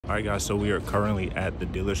Alright guys, so we are currently at the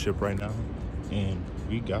dealership right now, and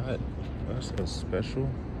we got us a special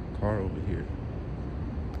car over here.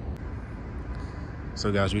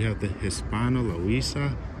 So guys, we have the Hispano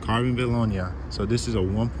Suiza Carmen Boulogne. So this is a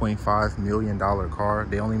 $1.5 million car.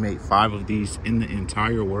 They only made 5 of these in the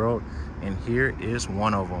entire world, and here is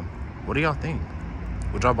one of them. What do y'all think?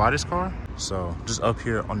 Would y'all buy this car? So just up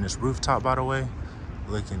here on this rooftop, by the way,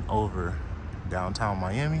 looking over downtown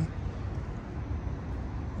Miami.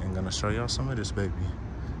 I'm gonna show y'all some of this baby.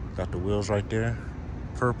 Got the wheels right there,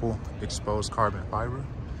 purple exposed carbon fiber,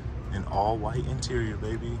 and all white interior,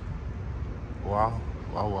 baby. Wow,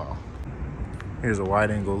 wow, wow. Here's a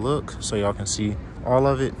wide angle look so y'all can see all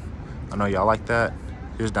of it. I know y'all like that.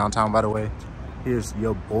 Here's downtown, by the way. Here's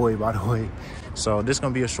your boy, by the way. So this is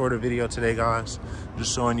gonna be a shorter video today, guys.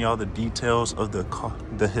 Just showing y'all the details of the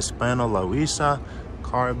Hispano Suiza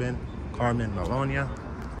Carmen Boulogne.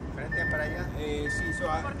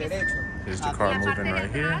 Here's the car moving right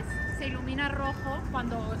here.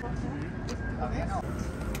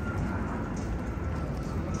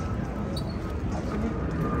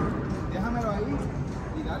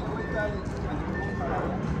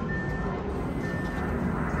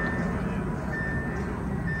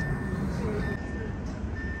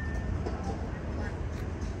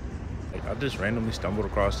 I just randomly stumbled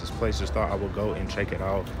across this place, just thought I would go and check it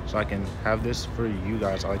out so I can have this for you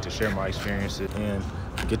guys. I like to share my experiences and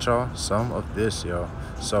get y'all some of this, y'all.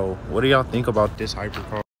 So what do y'all think about this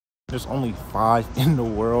hypercar? There's only 5 in the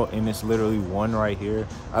world, and it's literally one right here.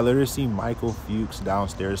 I literally see Michael Fux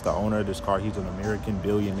downstairs, the owner of this car. He's an American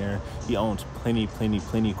billionaire. He owns plenty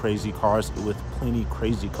crazy cars with plenty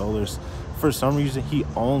crazy colors. For some reason, he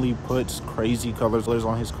only puts crazy colors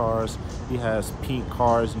on his cars. He has pink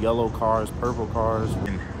cars, yellow cars, purple cars.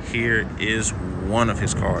 And here is one of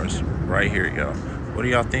his cars right here, y'all. What do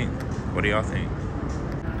y'all think? What do y'all think?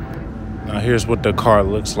 Now here's what the car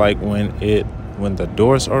looks like when the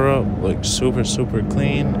doors are up. Looks super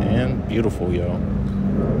clean and beautiful, yo.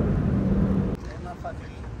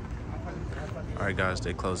 All right guys,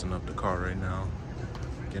 they're closing up the car right now,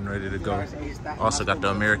 getting ready to go. Also got the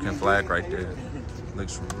American flag right there.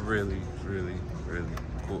 Looks really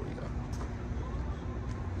cool, yo.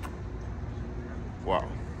 Wow,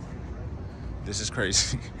 this is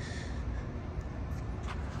crazy.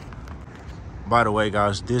 By the way,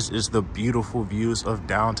 guys, this is the beautiful views of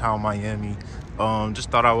downtown Miami. Just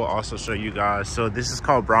thought I would also show you guys. So this is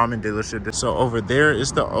called Brahman dealership. So over there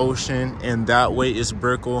is the ocean, and that way is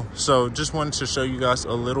Brickell. So just wanted to show you guys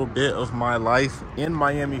a little bit of my life in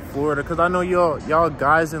Miami, Florida, because I know y'all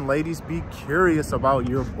guys and ladies be curious about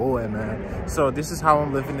your boy, man. So this is how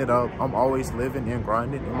I'm living it up. I'm always living and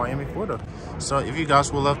grinding in Miami, Florida. So if you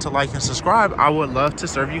guys would love to like and subscribe, I would love to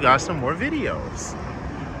serve you guys some more videos.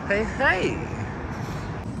 Hey.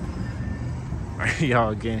 All right, y'all,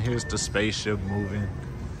 again, here's the spaceship moving.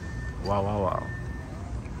 Wow.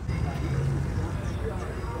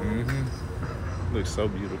 Looks so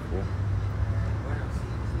beautiful.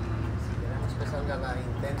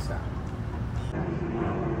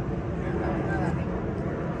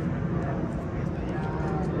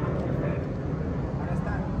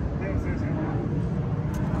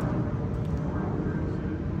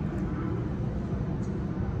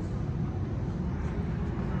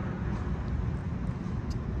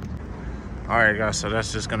 All right, guys, so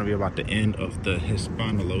that's just gonna be about the end of the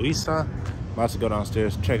Hispano Suiza. About to go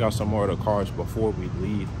downstairs, check out some more of the cars before we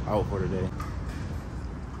leave out for today.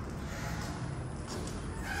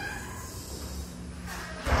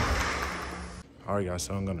 All right, guys,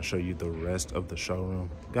 so I'm gonna show you the rest of the showroom.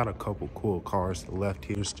 Got a couple cool cars left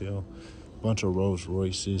here still. Bunch of Rolls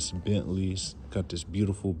Royces, Bentleys. Got this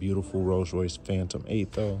beautiful Rolls Royce Phantom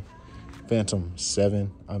 8 though. Phantom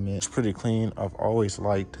 7, I mean. It's pretty clean. I've always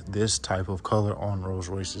liked this type of color on Rolls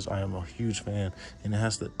Royces. I am a huge fan, and it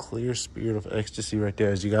has the clear spirit of ecstasy right there,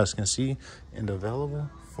 as you guys can see, and available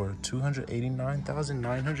for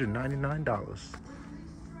 $289,999.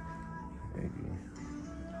 Maybe.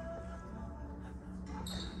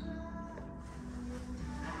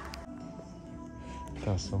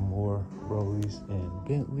 Got some more Rollies and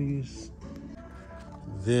Bentleys.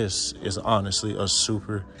 This is honestly a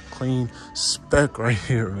super clean spec right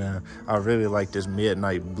here, man. I really like this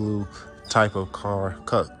midnight blue type of color.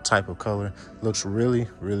 Looks really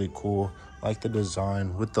cool. Like the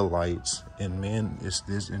design with the lights, and man, is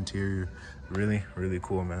this interior really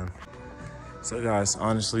cool, man. So guys,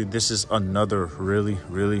 honestly, this is another really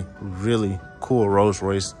cool Rolls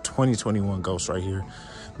Royce 2021 Ghost right here.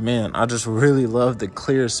 Man, I just really love the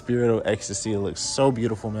clear Spirit of Ecstasy. It looks so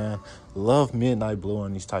beautiful, man. Love midnight blue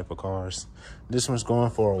on these type of cars. This one's going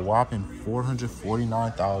for a whopping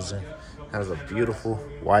 $449,000. Has a beautiful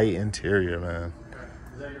white interior, man.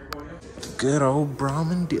 Good old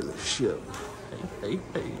Brahman dealership. Hey, hey,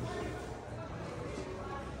 hey.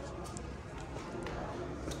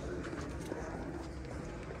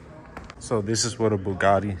 So this is what a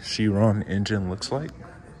Bugatti Chiron engine looks like.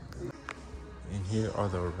 And here are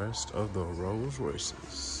the rest of the Rolls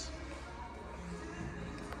Royces.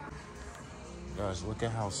 Guys, look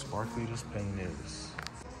at how sparkly this paint is.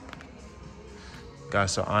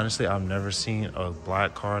 Guys, so honestly, I've never seen a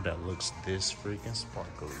black car that looks this freaking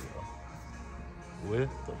sparkly, with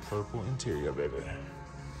the purple interior, baby.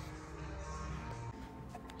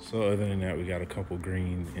 So other than that, we got a couple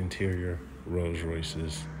green interior Rolls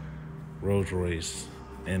Royces. Rolls Royce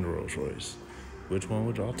and Rolls Royce. Which one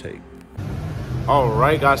would y'all take? All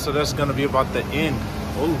right, guys, so that's gonna be about the end.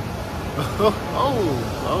 Oh,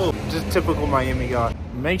 just typical Miami, y'all.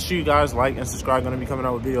 Make sure you guys like and subscribe. Gonna be coming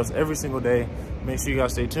out with videos every single day. Make sure you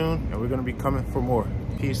guys stay tuned, and we're gonna be coming for more.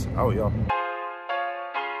 Peace out, y'all.